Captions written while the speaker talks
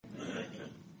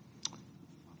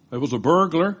There was a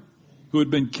burglar who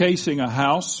had been casing a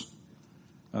house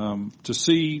to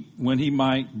see when he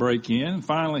might break in.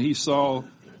 Finally, he saw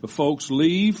the folks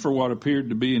leave for what appeared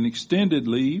to be an extended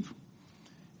leave.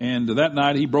 And that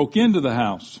night he broke into the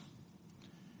house.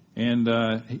 And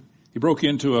he broke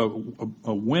into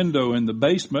a window in the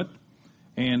basement.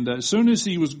 And as soon as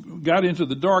he got into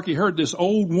the dark, he heard this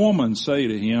old woman say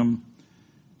to him,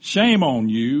 "Shame on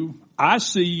you. I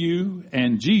see you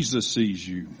and Jesus sees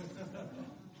you."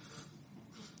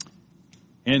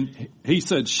 And he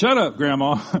said, "Shut up,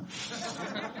 Grandma.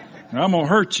 I'm going to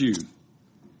hurt you."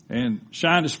 And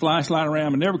shined his flashlight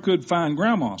around and never could find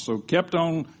Grandma. So kept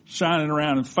on shining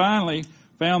around and finally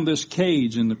found this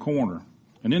cage in the corner.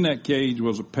 And in that cage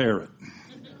was a parrot.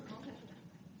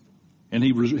 And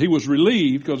he was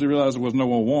relieved because he realized there was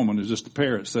no old woman. It was just a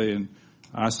parrot saying,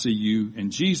 "I see you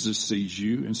and Jesus sees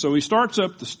you." And so he starts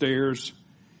up the stairs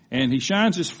and he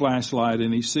shines his flashlight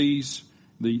and he sees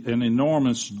an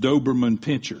enormous Doberman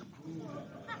pinscher.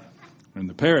 And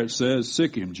the parrot says,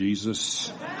 "Sick him,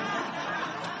 Jesus."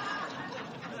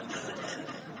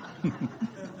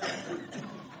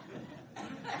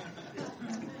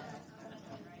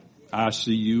 I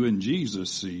see you and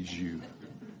Jesus sees you.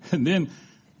 And then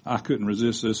I couldn't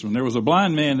resist this one. There was a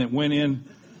blind man that went in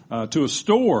to a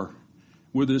store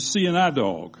with his CNI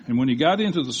dog. And when he got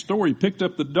into the store, he picked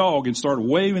up the dog and started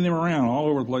waving him around all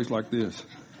over the place like this.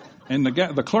 And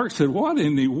the clerk said, "What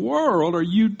in the world are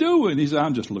you doing?" He said,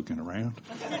 "I'm just looking around."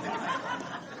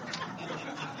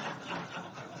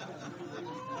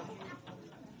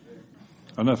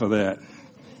 Enough of that.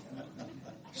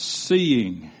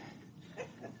 Seeing.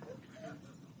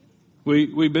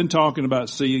 We've been talking about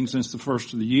seeing since the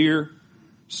first of the year,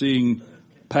 seeing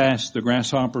past the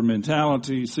grasshopper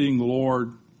mentality, seeing the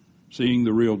Lord, seeing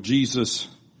the real Jesus.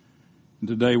 And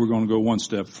today we're going to go one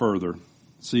step further,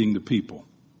 seeing the people.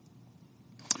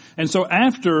 And so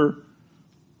after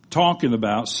talking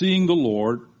about seeing the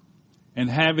Lord and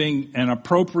having an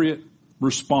appropriate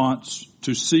response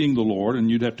to seeing the Lord, and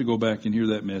you'd have to go back and hear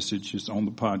that message, it's on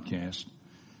the podcast.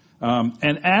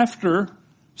 And after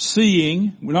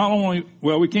seeing,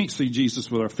 we can't see Jesus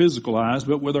with our physical eyes,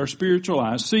 but with our spiritual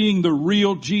eyes, seeing the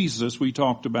real Jesus we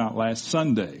talked about last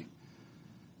Sunday,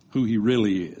 who he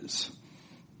really is.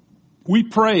 We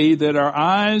pray that our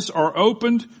eyes are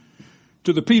opened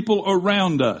to the people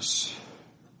around us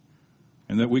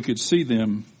and that we could see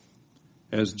them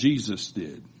as Jesus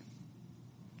did.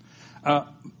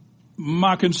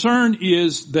 My concern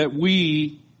is that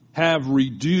we have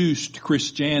reduced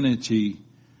Christianity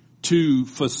to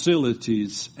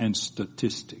facilities and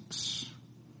statistics.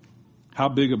 How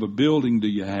big of a building do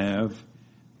you have?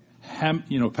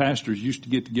 Pastors used to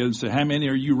get together and say, "How many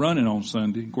are you running on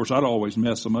Sunday?" Of course, I'd always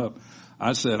mess them up.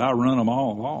 I said, "I run them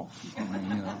all off."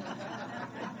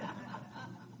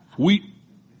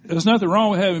 There's nothing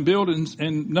wrong with having buildings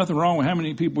and nothing wrong with how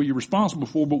many people you're responsible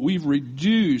for, but we've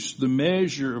reduced the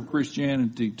measure of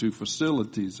Christianity to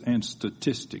facilities and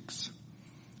statistics.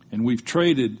 And we've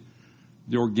traded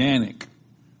the organic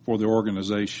for the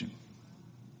organization.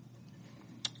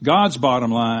 God's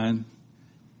bottom line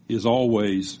is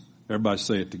always, everybody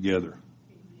say it together,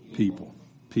 people.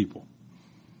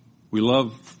 We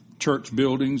love church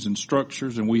buildings and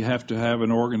structures, and we have to have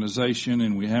an organization,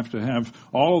 and we have to have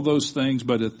all of those things,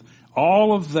 but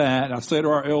all of that, I say to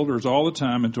our elders all the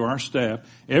time and to our staff,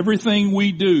 everything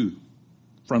we do,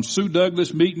 from Sue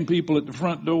Douglas meeting people at the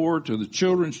front door, to the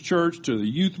children's church, to the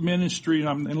youth ministry,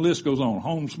 and the list goes on,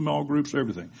 home small groups,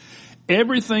 everything.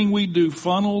 Everything we do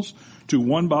funnels to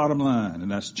one bottom line, and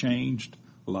that's changed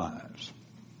lives.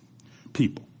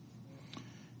 People.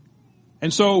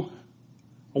 And so,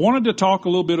 I wanted to talk a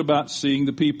little bit about seeing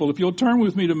the people. If you'll turn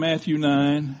with me to Matthew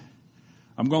 9,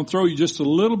 I'm going to throw you just a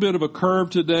little bit of a curve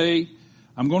today.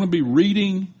 I'm going to be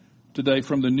reading today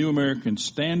from the New American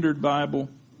Standard Bible.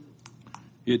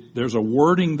 There's a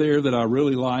wording there that I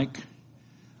really like.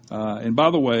 And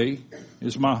by the way,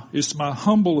 it's my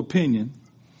humble opinion,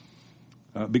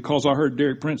 because I heard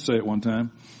Derek Prince say it one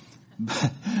time,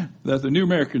 that the New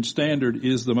American Standard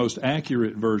is the most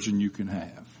accurate version you can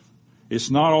have. It's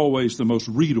not always the most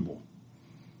readable,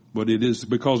 but it is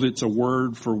because it's a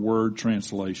word-for-word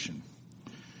translation.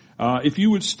 If you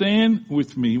would stand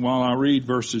with me while I read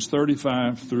verses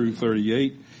 35 through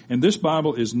 38. And this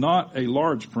Bible is not a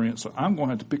large print, so I'm going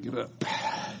to have to pick it up.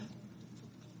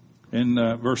 And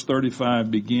verse 35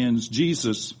 begins,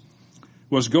 Jesus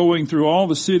was going through all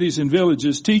the cities and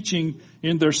villages, teaching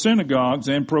in their synagogues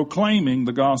and proclaiming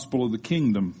the gospel of the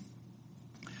kingdom,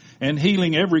 and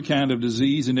healing every kind of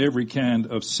disease and every kind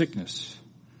of sickness.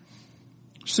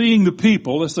 Seeing the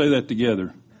people, let's say that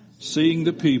together. Seeing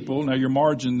the people. Now your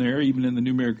margin there, even in the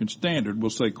New American Standard,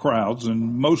 will say crowds,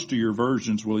 and most of your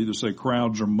versions will either say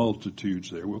crowds or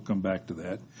multitudes there. We'll come back to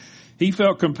that. He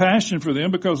felt compassion for them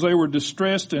because they were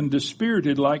distressed and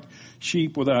dispirited like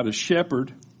sheep without a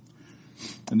shepherd.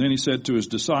 And then he said to his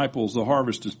disciples, the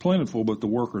harvest is plentiful, but the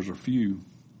workers are few.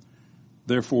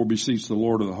 Therefore beseech the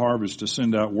Lord of the harvest to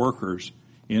send out workers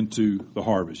into the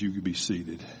harvest. You could be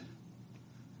seated.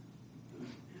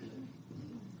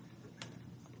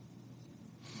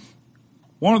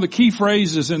 One of the key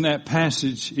phrases in that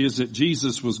passage is that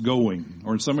Jesus was going,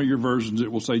 or in some of your versions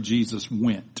it will say Jesus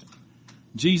went.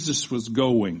 Jesus was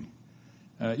going.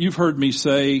 You've heard me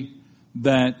say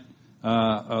that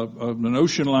an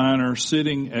ocean liner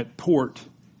sitting at port,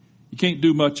 you can't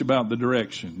do much about the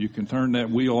direction. You can turn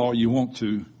that wheel all you want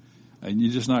to, and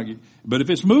you just not get, but if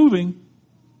it's moving,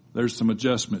 there's some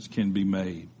adjustments can be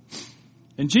made.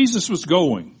 And Jesus was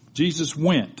going. Jesus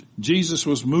went. Jesus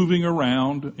was moving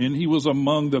around, and he was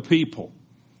among the people.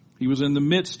 He was in the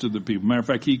midst of the people. Matter of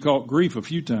fact, he caught grief a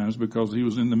few times because he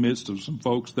was in the midst of some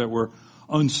folks that were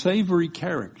unsavory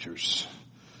characters.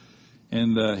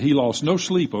 And he lost no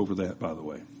sleep over that, by the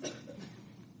way.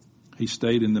 He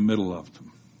stayed in the middle of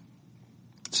them.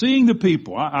 Seeing the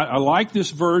people. I like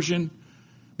this version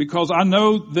because I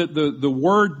know that the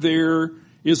word there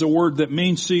is a word that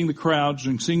means seeing the crowds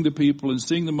and seeing the people and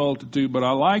seeing the multitude. But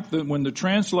I like that when the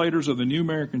translators of the New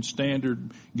American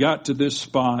Standard got to this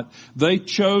spot, they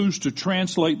chose to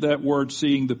translate that word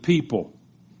seeing the people.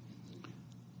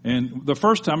 And the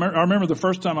first time, I remember the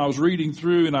first time I was reading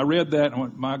through and I read that and I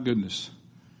went, my goodness,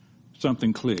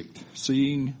 something clicked.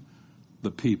 Seeing the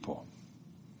people.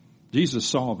 Jesus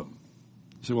saw them.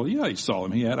 You say, well, yeah, he saw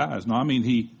them. He had eyes. No, I mean,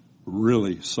 he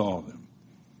really saw them.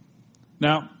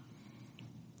 Now,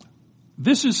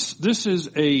 this is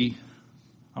I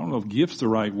don't know if gift's the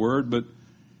right word, but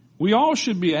we all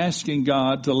should be asking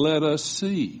God to let us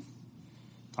see.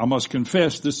 I must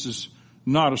confess this is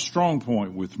not a strong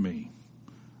point with me.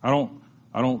 I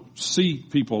don't see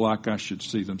people like I should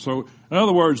see them. So, in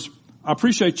other words, I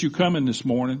appreciate you coming this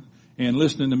morning and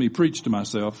listening to me preach to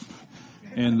myself.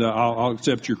 And I'll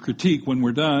accept your critique when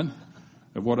we're done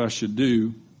of what I should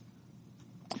do.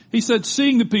 He said,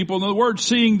 seeing the people. And the word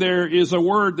seeing there is a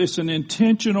word that's an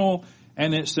intentional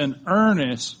and it's an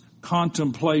earnest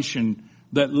contemplation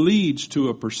that leads to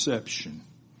a perception.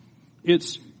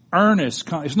 It's earnest.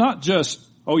 It's not just,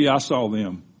 oh yeah, I saw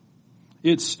them.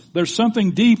 There's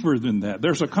something deeper than that.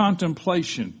 There's a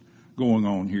contemplation going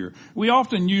on here. We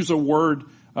often use a word,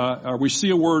 or we see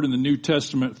a word in the New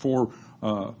Testament for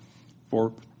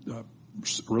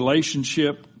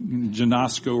relationship,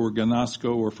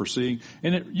 gnosko or for seeing.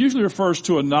 And it usually refers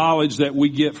to a knowledge that we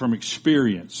get from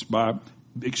experience, by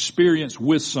experience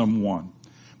with someone.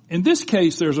 In this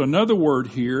case, there's another word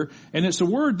here, and it's a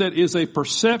word that is a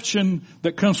perception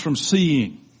that comes from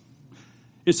seeing.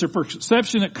 It's a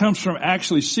perception that comes from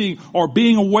actually seeing or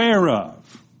being aware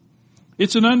of.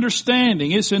 It's an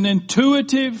understanding. It's an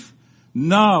intuitive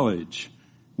knowledge,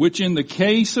 which in the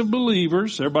case of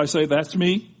believers, everybody say, that's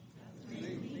me,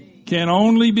 can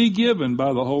only be given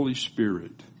by the Holy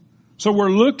Spirit. So we're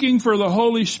looking for the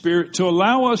Holy Spirit to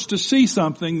allow us to see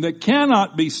something that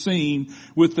cannot be seen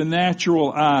with the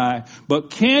natural eye,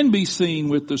 but can be seen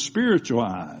with the spiritual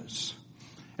eyes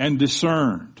and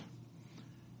discerned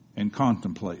and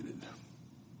contemplated.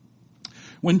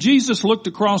 When Jesus looked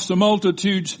across the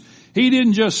multitudes, he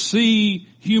didn't just see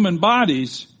human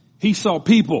bodies, he saw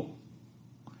people.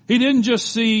 He didn't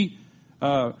just see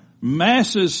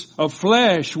masses of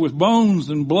flesh with bones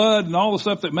and blood and all the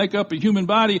stuff that make up a human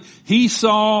body. He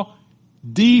saw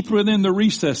deep within the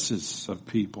recesses of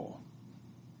people.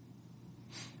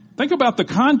 Think about the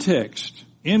context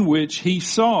in which he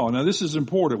saw. Now this is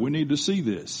important. We need to see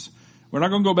this. We're not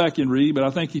going to go back and read, but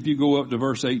I think if you go up to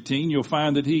verse 18, you'll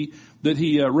find that he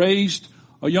raised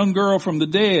a young girl from the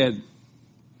dead.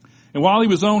 And while he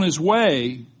was on his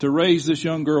way to raise this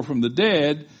young girl from the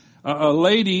dead, a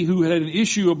lady who had an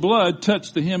issue of blood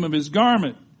touched the hem of his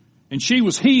garment, and she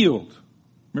was healed.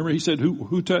 Remember he said,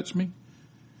 who touched me?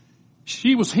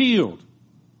 She was healed.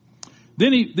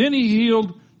 Then he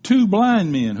healed 2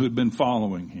 blind men who had been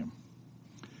following him.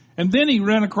 And then he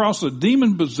ran across a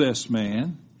demon-possessed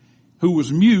man who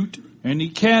was mute, and he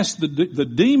cast the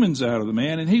demons out of the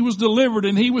man, and he was delivered,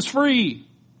 and he was free.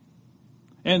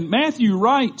 And Matthew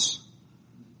writes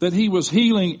that he was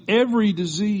healing every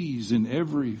disease and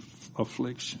every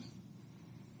affliction.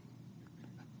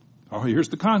 Oh, here's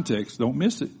the context. Don't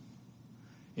miss it.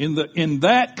 In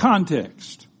that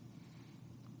context,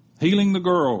 healing the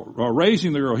girl, or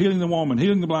raising the girl, healing the woman,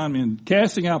 healing the blind man,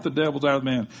 casting out the devils out of the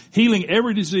man, healing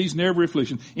every disease and every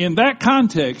affliction. In that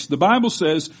context, the Bible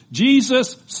says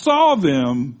Jesus saw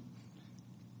them.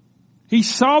 He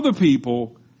saw the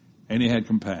people and he had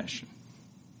compassion.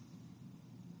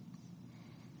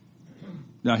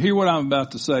 Now hear what I'm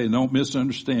about to say, and don't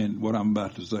misunderstand what I'm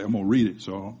about to say. I'm going to read it,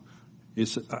 so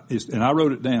and I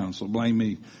wrote it down, so blame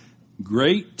me.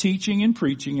 Great teaching and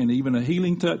preaching and even a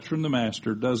healing touch from the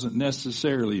Master doesn't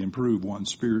necessarily improve one's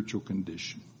spiritual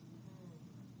condition.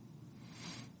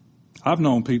 I've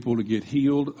known people to get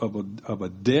healed of a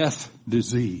death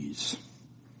disease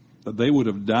that they would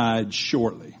have died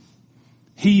shortly,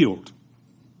 healed,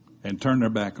 and turn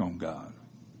their back on God.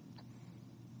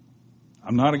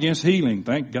 I'm not against healing,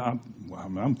 thank God.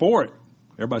 I'm for it.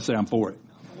 Everybody say I'm for it.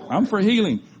 I'm for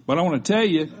healing. But I want to tell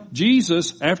you,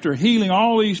 Jesus, after healing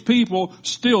all these people,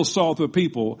 still saw the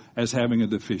people as having a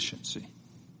deficiency.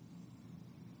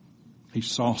 He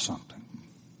saw something.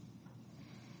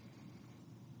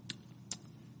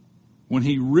 When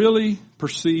he really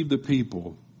perceived the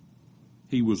people,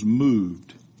 he was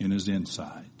moved in his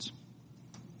insides.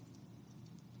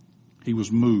 He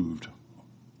was moved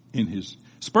in his...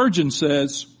 Spurgeon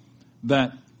says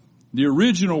that the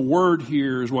original word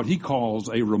here is what he calls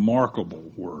a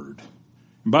remarkable word.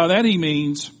 And by that he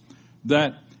means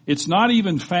that it's not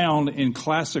even found in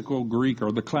classical Greek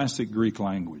or the classic Greek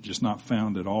language. It's not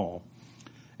found at all.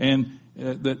 And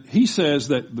that he says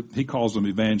that he calls them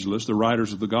evangelists, the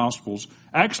writers of the Gospels,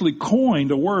 actually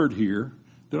coined a word here.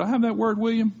 Did I have that word,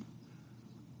 William?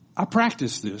 I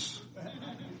practiced this.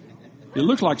 It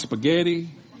looks like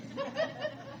spaghetti.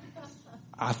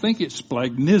 I think it's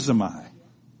splagnismi.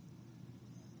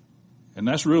 And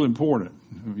that's real important.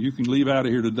 You can leave out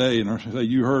of here today and say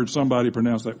you heard somebody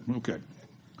pronounce that. Okay.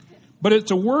 But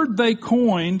it's a word they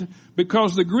coined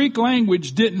because the Greek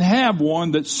language didn't have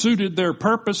one that suited their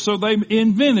purpose, so they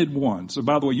invented one. So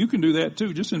by the way, you can do that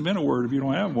too. Just invent a word if you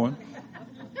don't have one.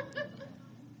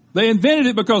 They invented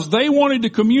it because they wanted to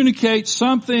communicate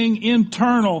something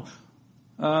internal.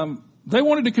 They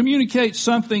wanted to communicate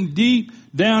something deep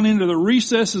down into the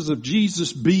recesses of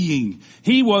Jesus' being.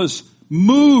 He was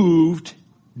moved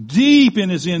deep in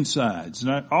his insides.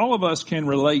 Now, all of us can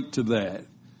relate to that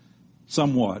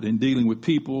somewhat in dealing with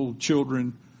people,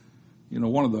 children. You know,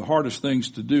 one of the hardest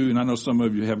things to do, and I know some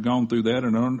of you have gone through that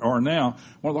and are now,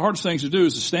 one of the hardest things to do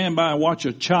is to stand by and watch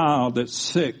a child that's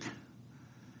sick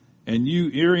and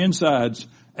your insides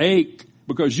ache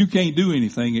because you can't do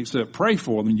anything except pray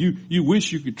for them. You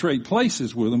wish you could trade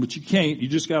places with them, but you can't. You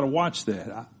just got to watch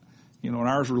that. When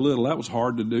ours were little, that was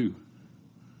hard to do.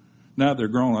 Now that they're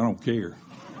grown, I don't care.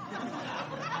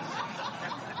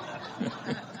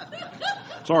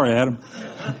 Sorry, Adam.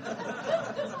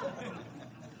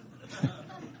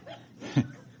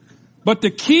 But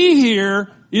the key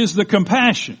here is the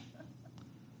compassion.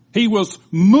 He was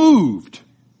moved.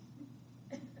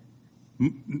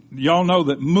 Y'all know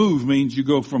that move means you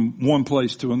go from one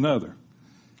place to another.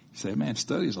 You say, man,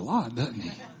 studies a lot, doesn't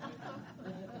he?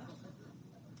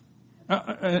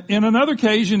 In another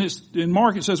occasion, in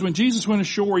Mark, it says, when Jesus went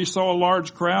ashore, he saw a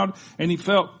large crowd and he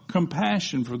felt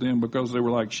compassion for them because they were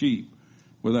like sheep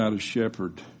without a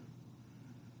shepherd.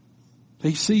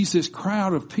 He sees this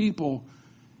crowd of people,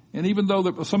 and even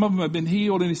though some of them have been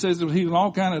healed, and he says they're healing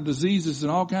all kind of diseases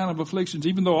and all kind of afflictions,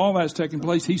 even though all that's taking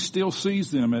place, he still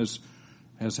sees them as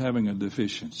having a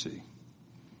deficiency.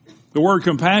 The word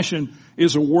compassion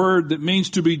is a word that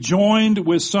means to be joined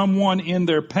with someone in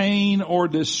their pain or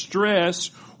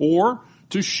distress, or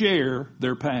to share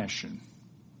their passion.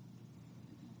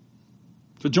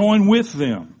 To join with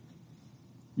them.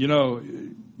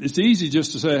 It's easy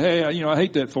just to say, hey, I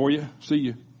hate that for you. See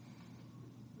you.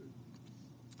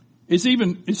 It's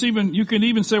even, you can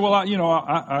even say, well,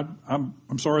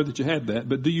 I'm sorry that you had that,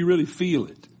 but do you really feel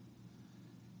it?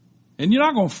 And you're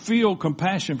not going to feel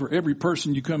compassion for every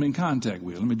person you come in contact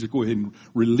with. Let me just go ahead and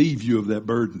relieve you of that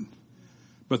burden.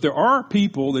 But there are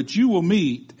people that you will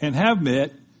meet and have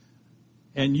met,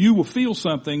 and you will feel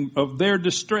something of their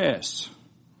distress.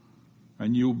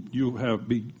 And you'll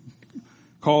be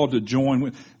called to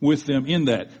join with them in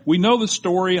that. We know the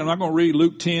story. I'm not going to read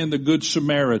Luke 10, the Good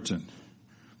Samaritan.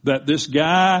 That this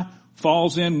guy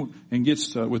falls in and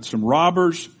gets with some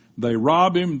robbers. They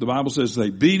rob him. The Bible says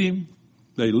they beat him.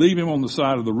 They leave him on the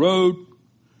side of the road.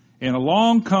 And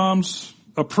along comes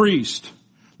a priest.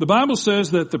 The Bible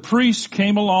says that the priest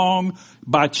came along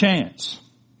by chance.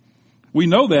 We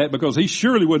know that because he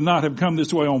surely would not have come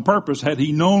this way on purpose had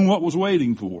he known what was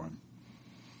waiting for him.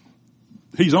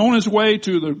 He's on his way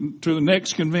to the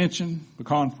next convention, the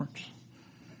conference.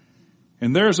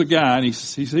 And there's a guy, and he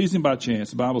sees him by chance.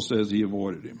 The Bible says he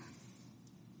avoided him.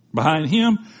 Behind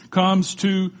him comes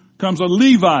a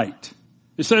Levite.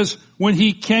 It says when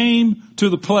he came to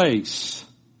the place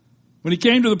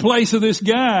of this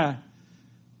guy,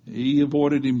 he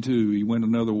avoided him too. He went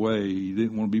another way. He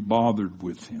didn't want to be bothered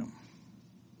with him.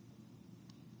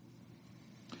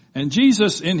 And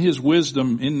Jesus, in his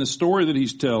wisdom, in the story that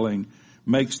he's telling,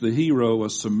 makes the hero a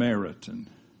Samaritan.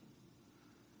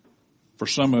 For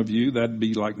some of you, that'd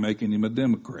be like making him a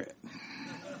Democrat.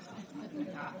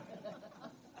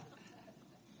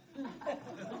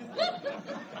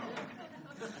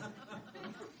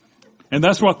 And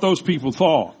that's what those people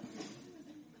thought.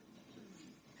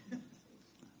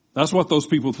 That's what those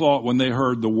people thought when they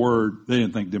heard the word. They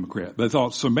didn't think Democrat. They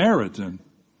thought Samaritan.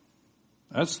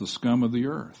 That's the scum of the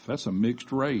earth. That's a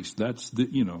mixed race. That's the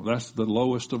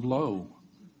lowest of low.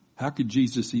 How could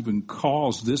Jesus even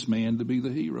cause this man to be the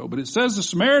hero? But it says the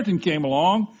Samaritan came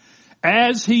along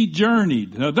as he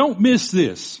journeyed. Now don't miss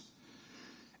this.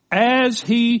 As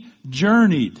he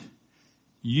journeyed.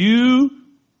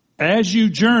 As you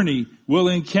journey, will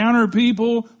encounter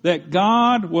people that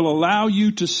God will allow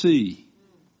you to see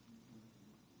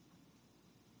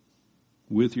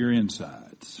with your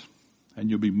insides. And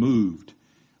you'll be moved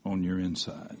on your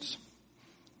insides.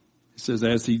 It says,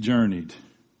 as he journeyed.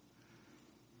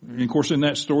 And of course, in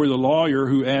that story, the lawyer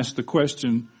who asked the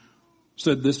question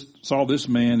saw this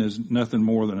man as nothing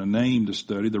more than a name to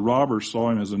study. The robbers saw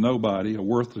him as a nobody, a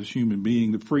worthless human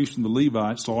being. The priest and the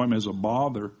Levite saw him as a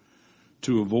bother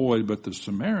to avoid, but the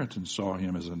Samaritan saw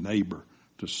him as a neighbor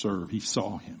to serve. He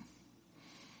saw him.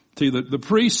 See, the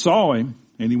priest saw him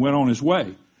and he went on his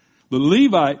way. The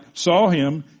Levite saw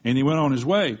him and he went on his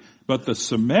way. But the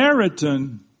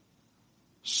Samaritan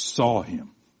saw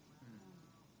him.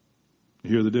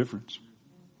 You hear the difference?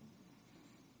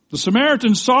 The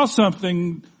Samaritan saw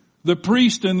something the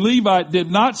priest and Levite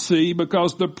did not see,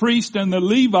 because the priest and the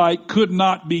Levite could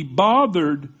not be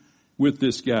bothered with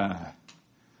this guy.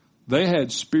 They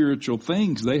had spiritual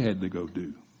things they had to go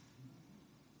do.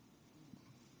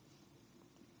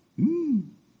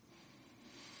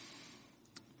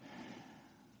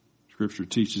 Scripture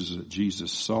teaches that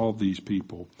Jesus saw these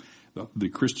people. The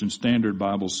Christian Standard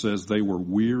Bible says they were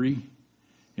weary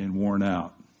and worn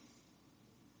out.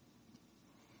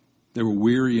 They were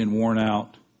weary and worn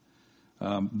out.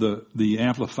 The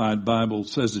Amplified Bible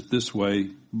says it this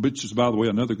way, which is, by the way,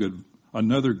 another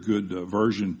good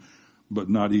version, but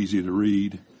not easy to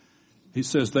read. He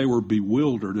says they were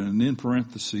bewildered, and in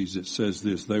parentheses it says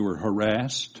this: they were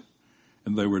harassed,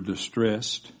 and they were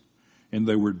distressed, and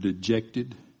they were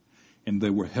dejected, and they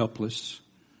were helpless.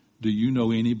 Do you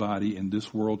know anybody in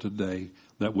this world today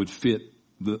that would fit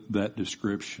that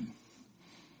description?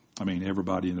 I mean,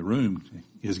 everybody in the room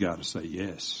has got to say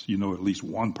yes. You know at least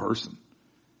one person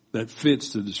that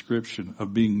fits the description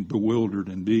of being bewildered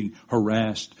and being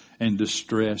harassed and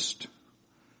distressed,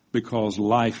 because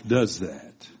life does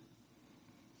that.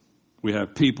 We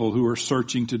have people who are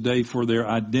searching today for their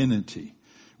identity.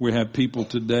 We have people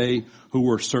today who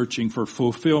are searching for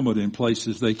fulfillment in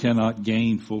places they cannot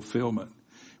gain fulfillment.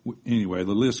 Anyway,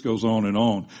 the list goes on and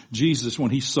on. Jesus,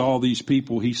 when he saw these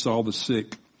people, he saw the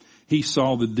sick. He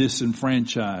saw the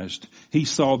disenfranchised. He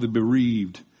saw the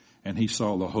bereaved. And he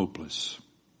saw the hopeless.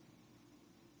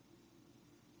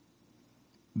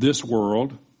 This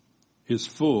world is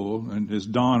full, and as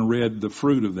Don read the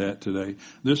fruit of that today,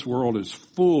 this world is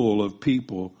full of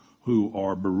people who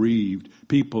are bereaved,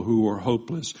 people who are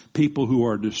hopeless, people who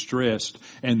are distressed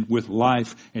and with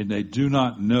life, and they do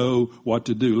not know what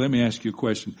to do. Let me ask you a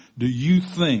question. Do you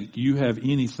think you have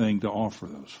anything to offer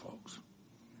those folks?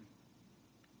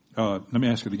 Let me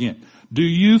ask it again. Do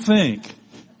you think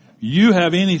you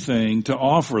have anything to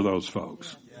offer those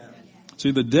folks?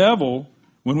 See, the devil,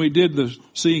 when we did the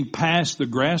seeing past the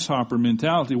grasshopper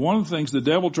mentality, one of the things the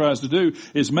devil tries to do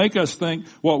is make us think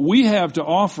what we have to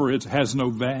offer has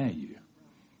no value.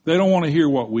 They don't want to hear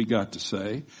what we got to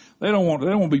say. They don't want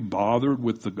to be bothered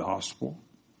with the gospel.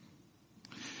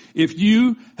 If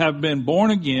you have been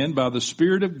born again by the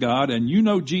Spirit of God and you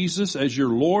know Jesus as your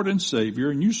Lord and Savior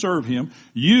and you serve Him,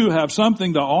 you have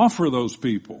something to offer those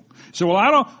people. So,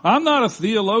 well, I'm not a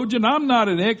theologian. I'm not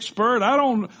an expert.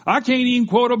 I can't even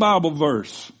quote a Bible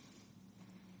verse.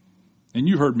 And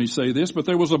you heard me say this, but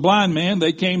there was a blind man.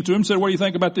 They came to him and said, what do you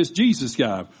think about this Jesus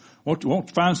guy? Won't you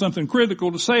find something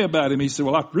critical to say about him? He said,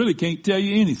 well, I really can't tell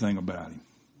you anything about him.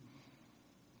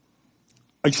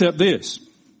 Except this.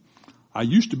 I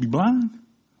used to be blind,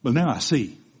 but now I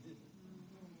see.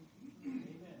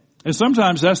 And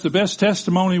sometimes that's the best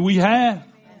testimony we have.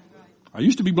 I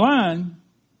used to be blind,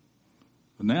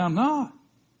 but now I'm not.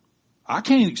 I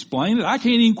can't explain it. I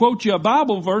can't even quote you a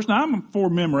Bible verse. Now, I'm for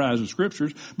memorizing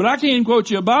scriptures, but I can't even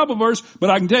quote you a Bible verse. But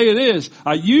I can tell you this.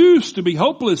 I used to be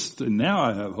hopeless, and now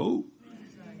I have hope.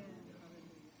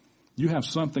 You have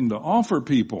something to offer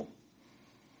people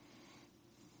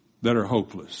that are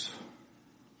hopeless.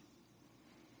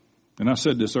 And I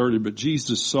said this earlier, but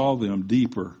Jesus saw them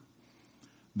deeper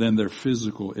than their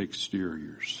physical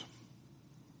exteriors.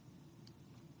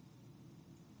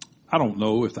 I don't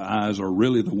know if the eyes are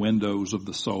really the windows of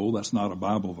the soul. That's not a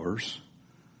Bible verse.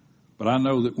 But I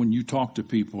know that when you talk to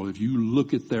people, if you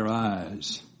look at their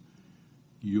eyes,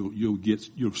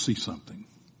 you'll see something.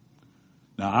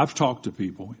 Now, I've talked to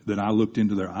people that I looked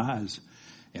into their eyes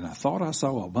and I thought I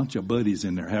saw a bunch of buddies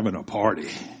in there having a party.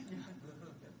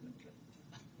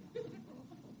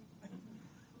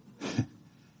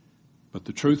 But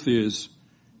the truth is,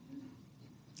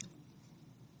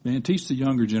 man, teach the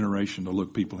younger generation to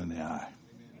look people in the eye.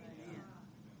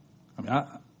 I mean,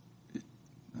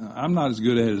 I'm not as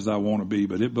good at it as I want to be,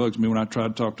 but it bugs me when I try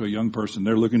to talk to a young person.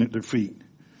 They're looking at their feet.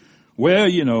 Well,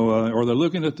 or they're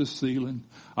looking at the ceiling.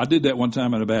 I did that one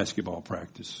time at a basketball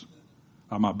practice.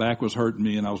 My back was hurting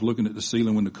me, and I was looking at the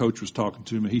ceiling when the coach was talking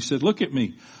to me. He said, "Look at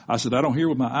me." I said, "I don't hear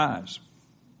with my eyes."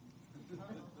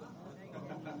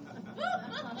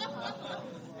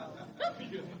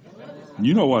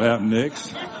 You know what happened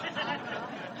next.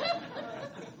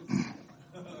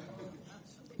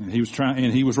 And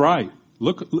he was right.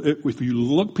 If you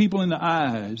look people in the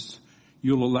eyes,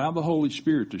 you'll allow the Holy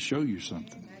Spirit to show you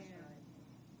something.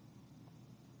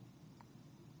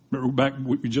 Remember back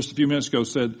just a few minutes ago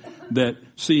said that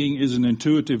seeing is an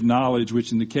intuitive knowledge,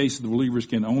 which in the case of the believers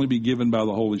can only be given by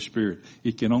the Holy Spirit.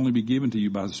 It can only be given to you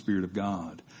by the Spirit of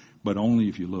God, but only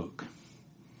if you look.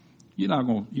 You're not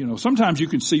going to, sometimes you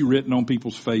can see written on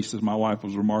people's faces. My wife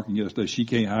was remarking yesterday, she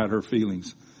can't hide her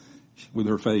feelings with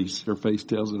her face. Her face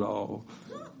tells it all.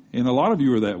 And a lot of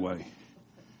you are that way.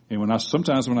 And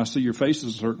sometimes when I see your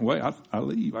faces a certain way, I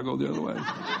leave. I go the other way.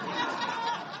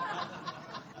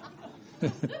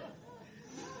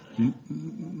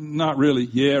 Not really.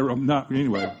 Yeah, I'm not.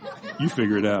 Anyway, you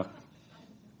figure it out.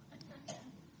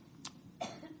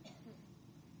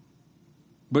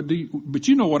 But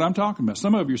you know what I'm talking about.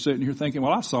 Some of you are sitting here thinking,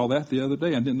 well, I saw that the other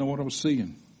day. I didn't know what I was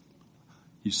seeing.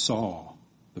 You saw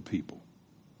the people.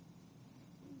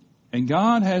 And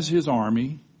God has his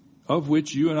army, of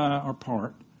which you and I are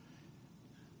part,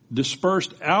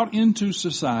 dispersed out into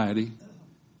society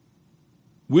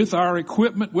with our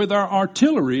equipment, with our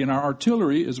artillery. And our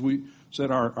artillery, as we said,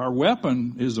 our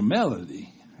weapon is a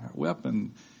melody. Our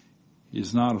weapon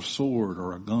is not a sword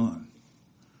or a gun.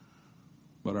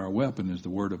 But our weapon is the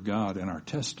Word of God and our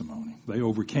testimony. They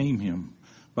overcame him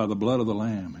by the blood of the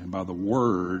Lamb and by the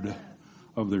word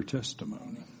of their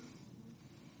testimony.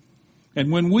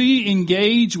 And when we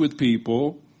engage with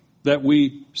people that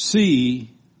we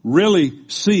really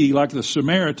see, like the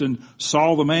Samaritan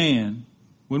saw the man,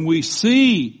 when we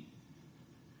see,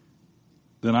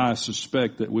 then I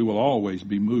suspect that we will always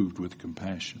be moved with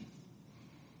compassion.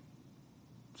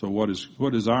 So what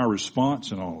is our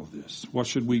response in all of this? What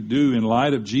should we do in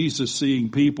light of Jesus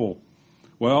seeing people?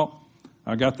 Well,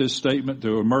 I got this statement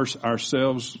to immerse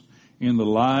ourselves in the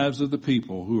lives of the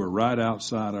people who are right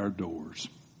outside our doors.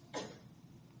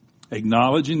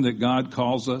 Acknowledging that God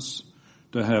calls us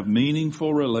to have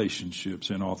meaningful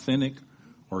relationships in authentic,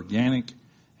 organic,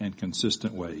 and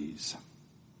consistent ways.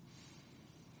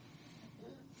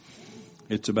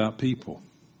 It's about people.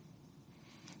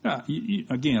 Now,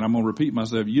 again, I'm going to repeat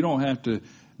myself. You don't have to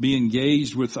be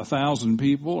engaged with 1,000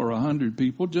 people or 100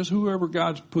 people. Just whoever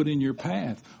God's put in your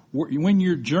path. When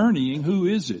you're journeying, who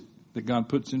is it that God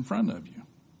puts in front of you?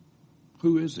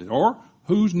 Who is it? Or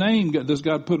whose name does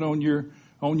God put on your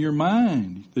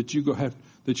mind that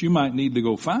you might need to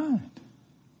go find?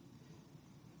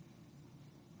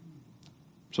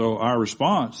 So our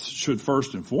response should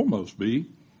first and foremost be,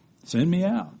 send me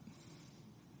out.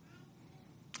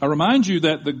 I remind you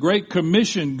that the Great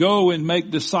Commission, go and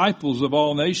make disciples of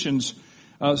all nations,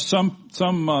 some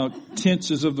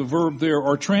tenses of the verb there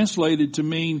are translated to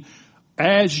mean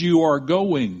as you are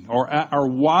going, or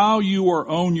while you are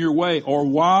on your way, or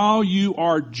while you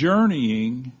are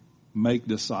journeying, make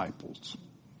disciples.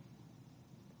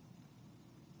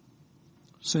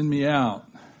 Send me out.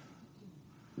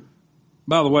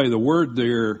 By the way, the word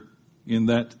there in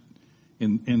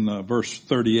verse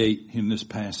 38 in this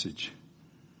passage,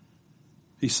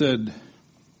 he said,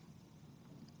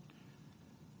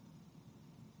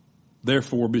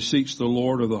 therefore beseech the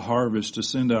Lord of the harvest to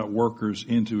send out workers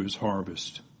into his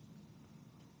harvest.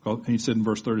 He said in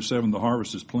verse 37, the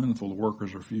harvest is plentiful, the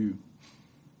workers are few.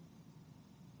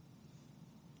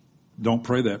 don't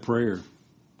pray that prayer.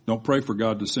 Don't pray for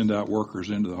God to send out workers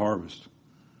into the harvest,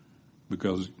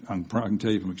 because I can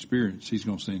tell you from experience, He's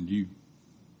going to send you.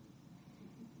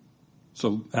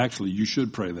 So actually, you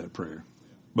should pray that prayer,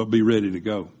 but be ready to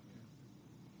go.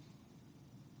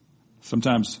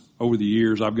 Sometimes over the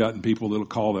years, I've gotten people that'll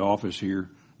call the office here.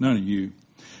 None of you,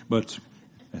 but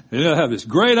they'll have this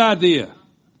great idea.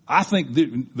 I think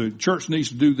the church needs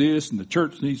to do this and the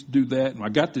church needs to do that. And I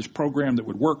got this program that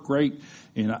would work great.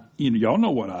 And y'all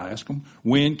know what I ask them.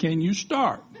 When can you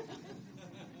start?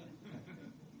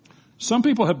 Some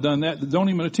people have done that don't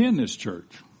even attend this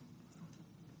church.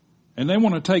 And they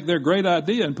want to take their great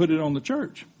idea and put it on the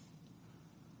church.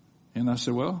 And I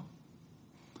said, well,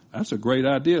 that's a great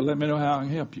idea. Let me know how I can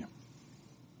help you.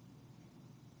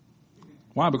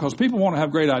 Why? Because people want to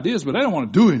have great ideas, but they don't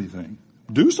want to do anything.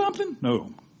 Do something?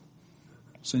 No.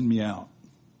 Send me out.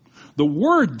 The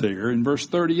word there in verse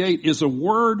 38 is a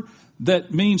word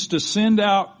that means to send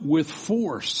out with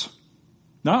force.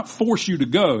 Not force you to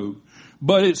go,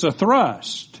 but it's a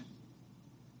thrust.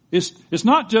 It's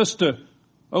not just a,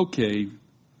 okay,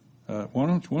 why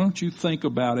don't you think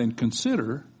about and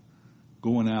consider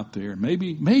going out there,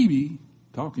 maybe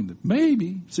talking to,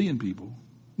 maybe seeing people.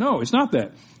 No, it's not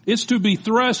that. It's to be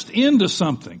thrust into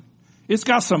something. It's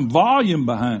got some volume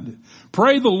behind it.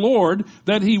 Pray the Lord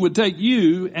that He would take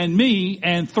you and me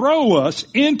and throw us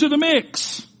into the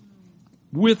mix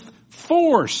with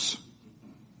force.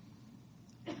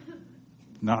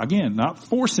 Now again, not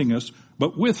forcing us,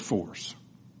 but with force.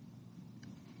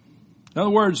 In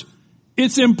other words,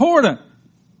 it's important.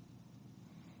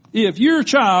 If your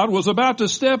child was about to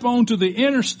step onto the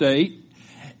interstate,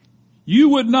 you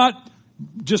would not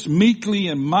just meekly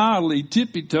and mildly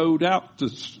tippy-toed out to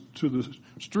the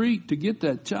street to get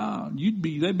that child.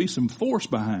 There'd be some force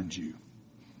behind you.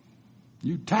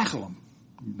 You'd tackle them.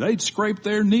 They'd scrape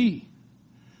their knee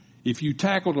if you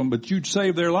tackled them, but you'd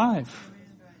save their life.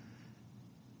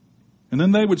 And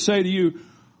then they would say to you,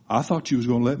 I thought you was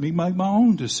going to let me make my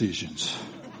own decisions.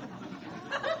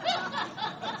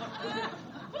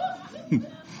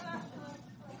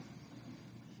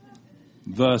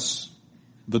 Thus,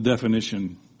 the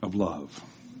definition of love.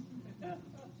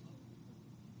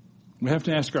 We have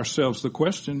to ask ourselves the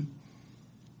question,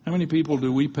 how many people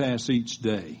do we pass each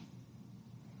day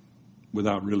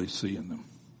without really seeing them?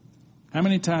 How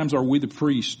many times are we the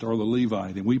priest or the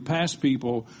Levite and we pass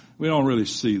people, we don't really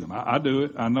see them? I do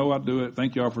it. I know I do it.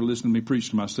 Thank y'all for listening to me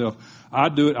preach to myself. I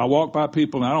do it. I walk by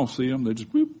people and I don't see them. They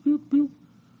just boop, boop, boop.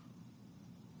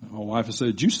 My wife has said,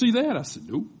 did you see that? I said,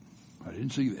 nope, I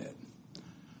didn't see that.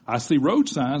 I see road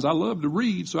signs. I love to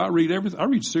read, so I read everything. I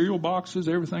read cereal boxes,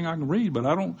 everything I can read, but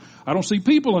I don't see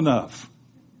people enough.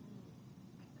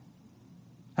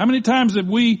 How many times do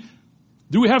we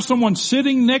have someone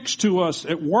sitting next to us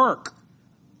at work?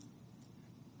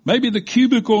 Maybe the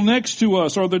cubicle next to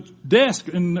us or the desk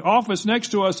in the office next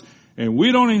to us, and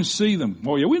we don't even see them.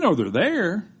 Well, yeah, we know they're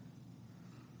there,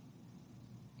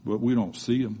 but we don't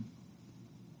see them.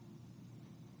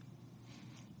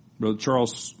 Brother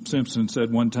Charles Simpson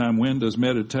said one time, when does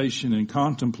meditation and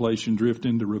contemplation drift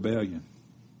into rebellion?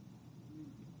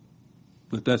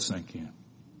 Let that sink in.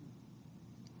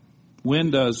 When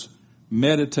does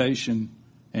meditation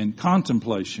and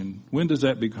contemplation, when does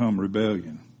that become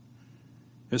rebellion?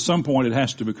 At some point it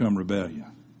has to become rebellion.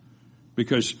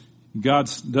 Because God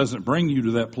doesn't bring you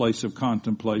to that place of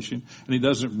contemplation, and He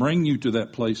doesn't bring you to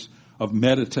that place of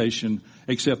meditation,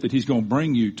 except that He's going to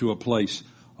bring you to a place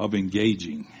of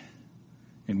engaging.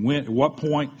 And at what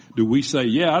point do we say,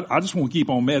 yeah, I just want to keep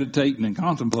on meditating and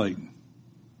contemplating.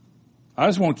 I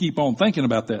just want to keep on thinking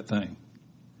about that thing.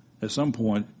 At some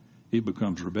point, it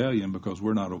becomes rebellion because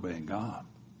we're not obeying God.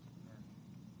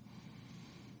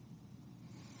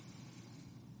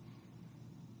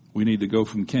 We need to go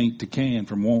from can't to can,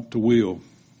 from want to will.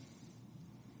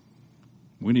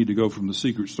 We need to go from the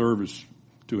secret service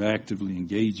to actively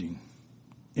engaging.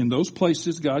 In those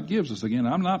places God gives us. Again,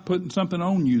 I'm not putting something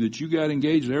on you that you got to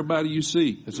engage with everybody you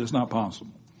see. It's just not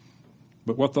possible.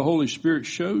 But what the Holy Spirit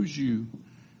shows you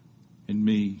and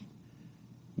me,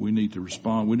 we need to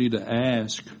respond. We need to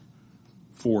ask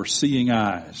for seeing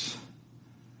eyes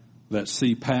that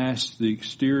see past the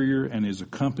exterior and is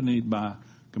accompanied by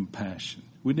compassion.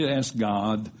 We need to ask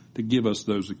God to give us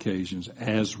those occasions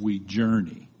as we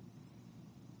journey.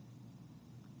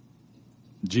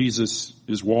 Jesus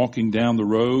is walking down the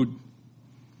road.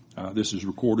 This is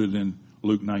recorded in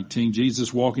Luke 19.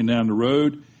 Jesus walking down the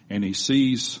road, and he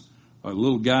sees a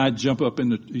little guy jump up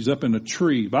he's up in a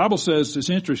tree. The Bible says,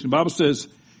 it's interesting, the Bible says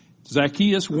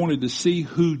Zacchaeus wanted to see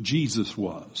who Jesus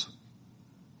was.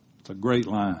 It's a great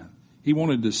line. He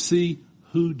wanted to see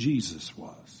who Jesus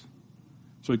was.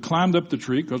 So he climbed up the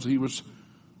tree because he was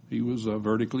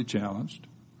vertically challenged.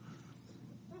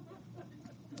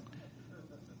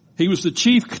 He was the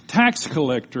chief tax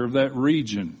collector of that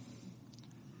region.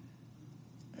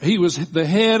 He was the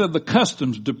head of the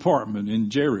customs department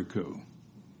in Jericho.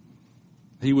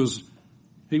 He was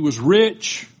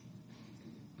rich.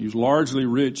 He was largely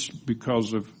rich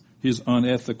because of his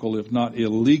unethical, if not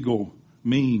illegal,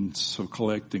 means of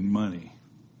collecting money.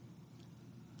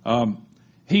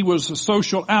 He was a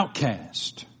social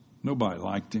outcast. Nobody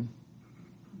liked him.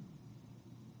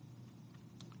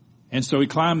 And so he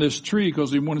climbed this tree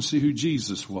because he wanted to see who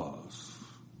Jesus was.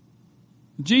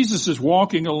 Jesus is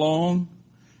walking along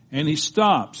and he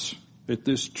stops at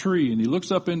this tree and he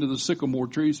looks up into the sycamore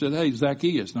tree and said, "Hey,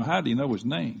 Zacchaeus." Now, how do you know his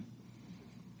name?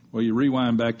 Well, you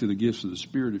rewind back to the gifts of the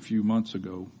Spirit a few months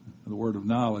ago, the word of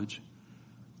knowledge.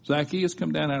 Zacchaeus,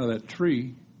 come down out of that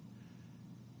tree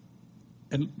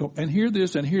and hear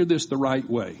this the right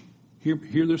way.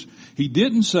 Hear this. He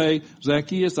didn't say,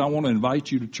 "Zacchaeus, I want to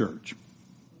invite you to church."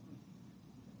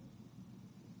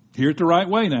 Hear it the right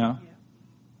way now.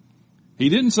 He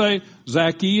didn't say,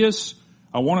 "Zacchaeus,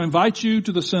 I want to invite you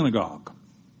to the synagogue."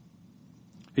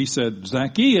 He said,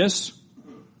 "Zacchaeus,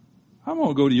 I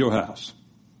want to go to your house."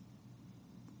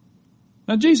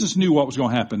 Now, Jesus knew what was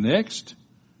going to happen next,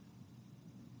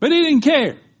 but he didn't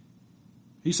care.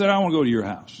 He said, "I want to go to your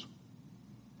house."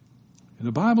 And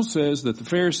the Bible says that the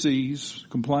Pharisees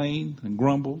complained and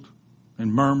grumbled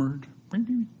and murmured.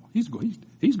 He's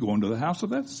going to the house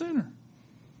of that sinner.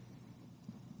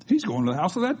 He's going to the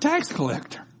house of that tax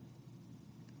collector.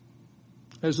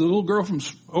 As the little girl from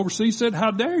overseas said,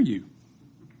 "How dare you?"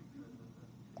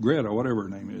 Greta, whatever her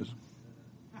name is.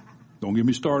 Don't get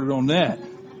me started on that.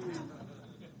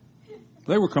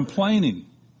 They were complaining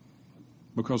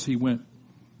because he went.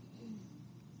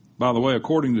 By the way,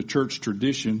 according to church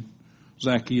tradition,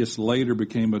 Zacchaeus later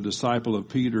became a disciple of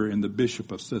Peter and the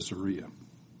bishop of Caesarea.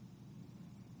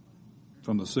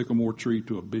 From the sycamore tree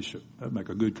to a bishop. That'd make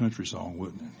a good country song,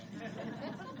 wouldn't it?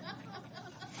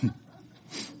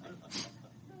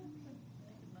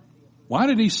 Why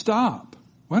did he stop?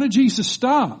 Why did Jesus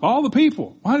stop? All the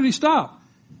people. Why did he stop?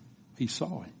 He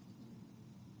saw it.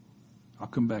 I'll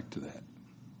come back to that.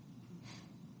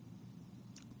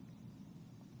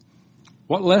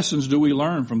 What lessons do we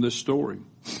learn from this story?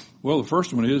 Well, the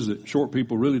first one is that short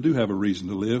people really do have a reason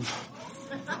to live.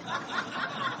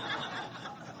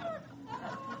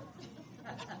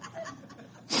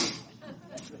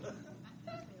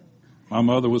 My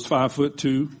mother was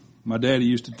 5'2". My daddy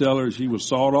used to tell her she was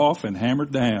sawed off and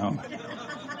hammered down.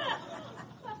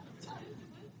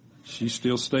 She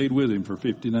still stayed with him for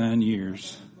 59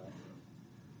 years.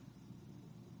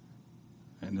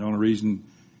 And the only reason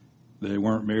they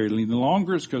weren't married any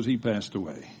longer is because he passed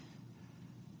away.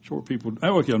 Short people.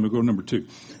 Oh, okay, let me go to number 2.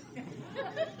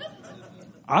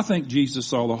 I think Jesus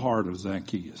saw the heart of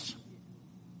Zacchaeus.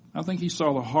 I think he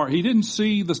saw the heart. He didn't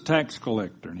see the tax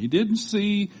collector. And he didn't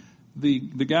see the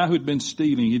guy who'd been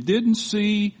stealing. He didn't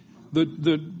see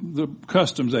the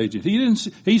customs agent.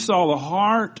 He saw the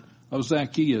heart of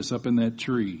Zacchaeus up in that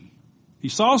tree. He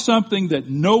saw something that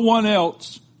no one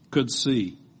else could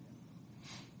see.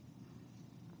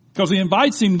 Because he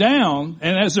invites him down,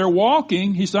 and as they're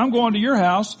walking, he says, "I'm going to your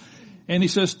house." And he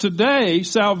says, "Today,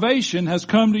 salvation has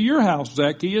come to your house,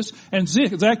 Zacchaeus." And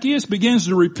Zacchaeus begins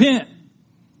to repent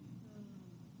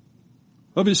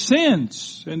of his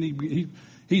sins. And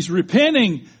he's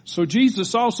repenting. So Jesus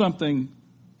saw something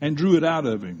and drew it out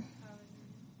of him.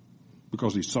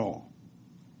 Because he saw.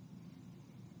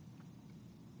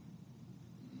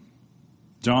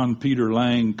 John Peter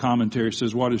Lang commentary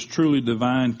says, "What is truly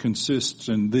divine consists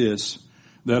in this,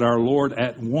 that our Lord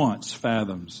at once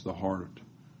fathoms the heart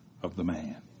of the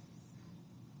man."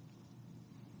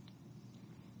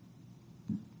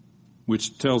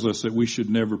 Which tells us that we should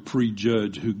never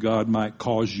prejudge who God might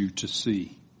cause you to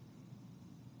see.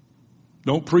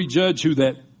 Don't prejudge who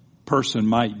that person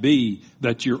might be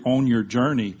that you're on your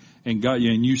journey and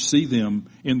you see them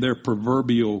in their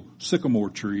proverbial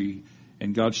sycamore tree.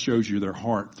 And God shows you their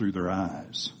heart through their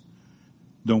eyes.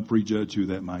 Don't prejudge who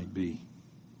that might be.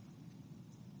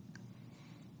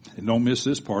 And don't miss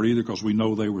this part either, because we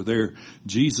know they were there.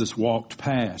 Jesus walked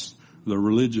past the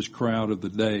religious crowd of the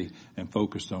day and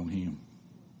focused on him.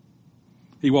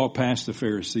 He walked past the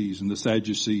Pharisees and the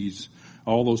Sadducees,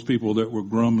 all those people that were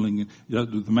grumbling.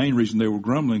 The main reason they were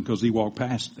grumbling because he walked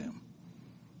past them.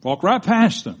 Walked right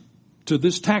past them to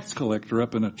this tax collector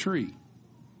up in a tree.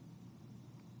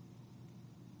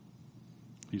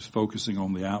 He's focusing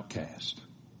on the outcast.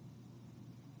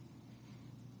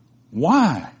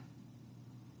 Why?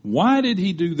 Why did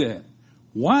he do that?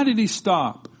 Why did he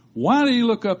stop? Why did he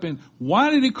look up and why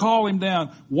did he call him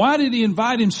down? Why did he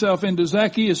invite himself into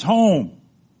Zacchaeus' home?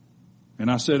 And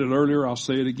I said it earlier, I'll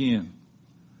say it again.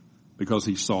 Because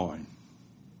he saw him.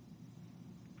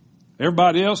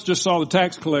 Everybody else just saw the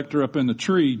tax collector up in the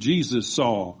tree. Jesus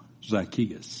saw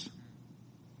Zacchaeus.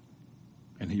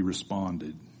 And he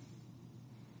responded.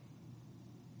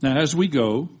 Now as we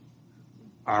go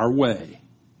our way,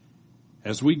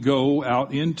 as we go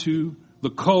out into the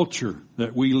culture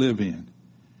that we live in,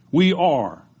 we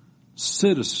are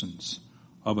citizens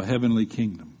of a heavenly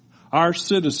kingdom. Our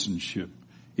citizenship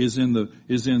is in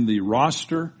the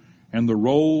roster and the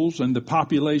roles and the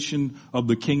population of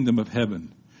the kingdom of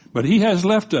heaven. But he has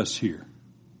left us here.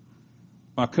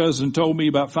 My cousin told me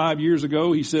about 5 years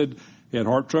ago, he said he had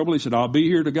heart trouble. He said, I'll be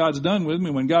here till God's done with me.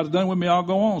 When God's done with me, I'll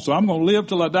go on. So I'm going to live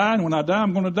till I die, and when I die,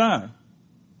 I'm going to die.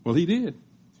 Well, he did.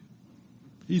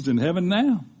 He's in heaven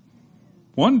now.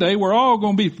 One day we're all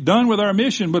going to be done with our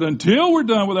mission, but until we're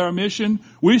done with our mission,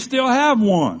 we still have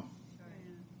one.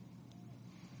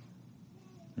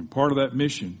 And part of that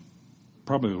mission,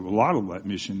 probably a lot of that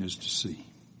mission, is to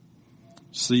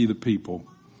see the people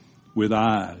with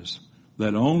eyes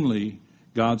that only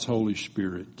God's Holy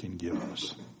Spirit can give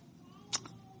us.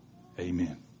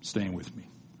 Amen. Stand with me.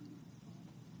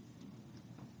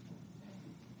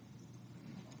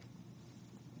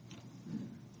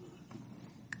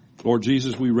 Lord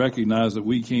Jesus, we recognize that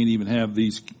we can't even have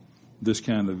this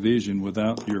kind of vision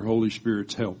without your Holy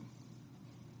Spirit's help.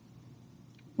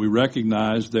 We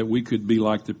recognize that we could be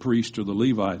like the priest or the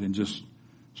Levite and just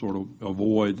sort of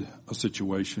avoid a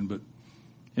situation. But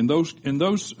in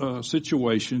those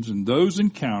situations, in those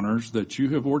encounters that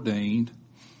you have ordained,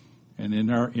 and in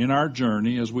our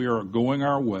journey as we are going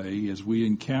our way, as we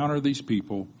encounter these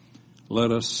people,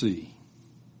 let us see.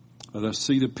 Let us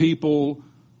see the people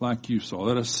like you saw.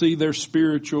 Let us see their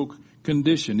spiritual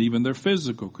condition, even their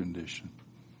physical condition.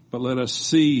 But let us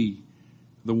see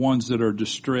the ones that are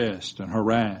distressed and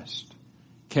harassed,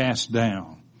 cast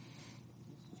down,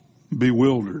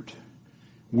 bewildered,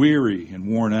 weary and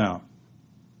worn out.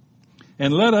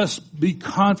 And let us be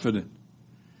confident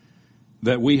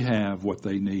that we have what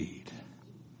they need.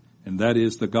 And that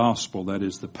is the gospel, that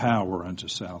is the power unto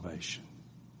salvation.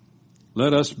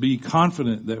 Let us be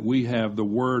confident that we have the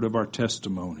word of our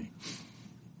testimony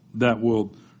that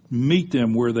will meet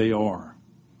them where they are,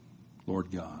 Lord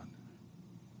God.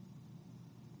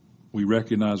 We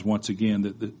recognize once again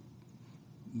that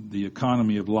the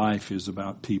economy of life is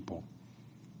about people.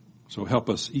 So help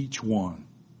us each one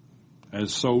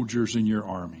as soldiers in your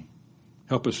army.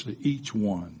 Help us to each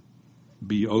one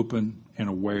be open and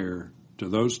aware to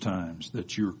those times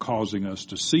that you're causing us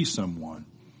to see someone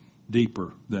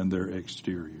deeper than their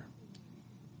exterior.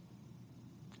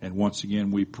 And once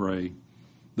again, we pray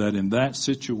that in that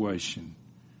situation,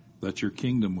 that your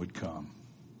kingdom would come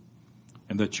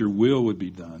and that your will would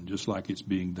be done just like it's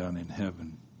being done in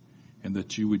heaven, and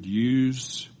that you would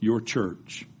use your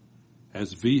church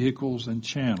as vehicles and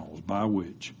channels by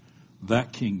which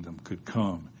that kingdom could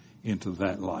come into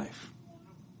that life.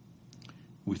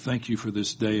 We thank you for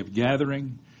this day of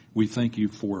gathering. We thank you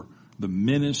for the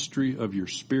ministry of your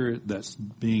Spirit that's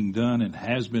being done and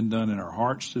has been done in our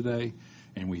hearts today.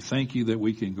 And we thank you that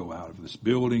we can go out of this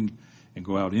building and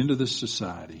go out into this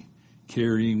society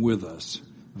carrying with us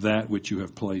that which you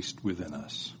have placed within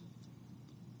us.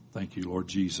 Thank you, Lord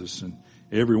Jesus. And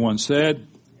everyone said,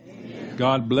 Amen.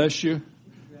 God bless you.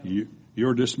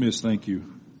 You're dismissed. Thank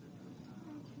you.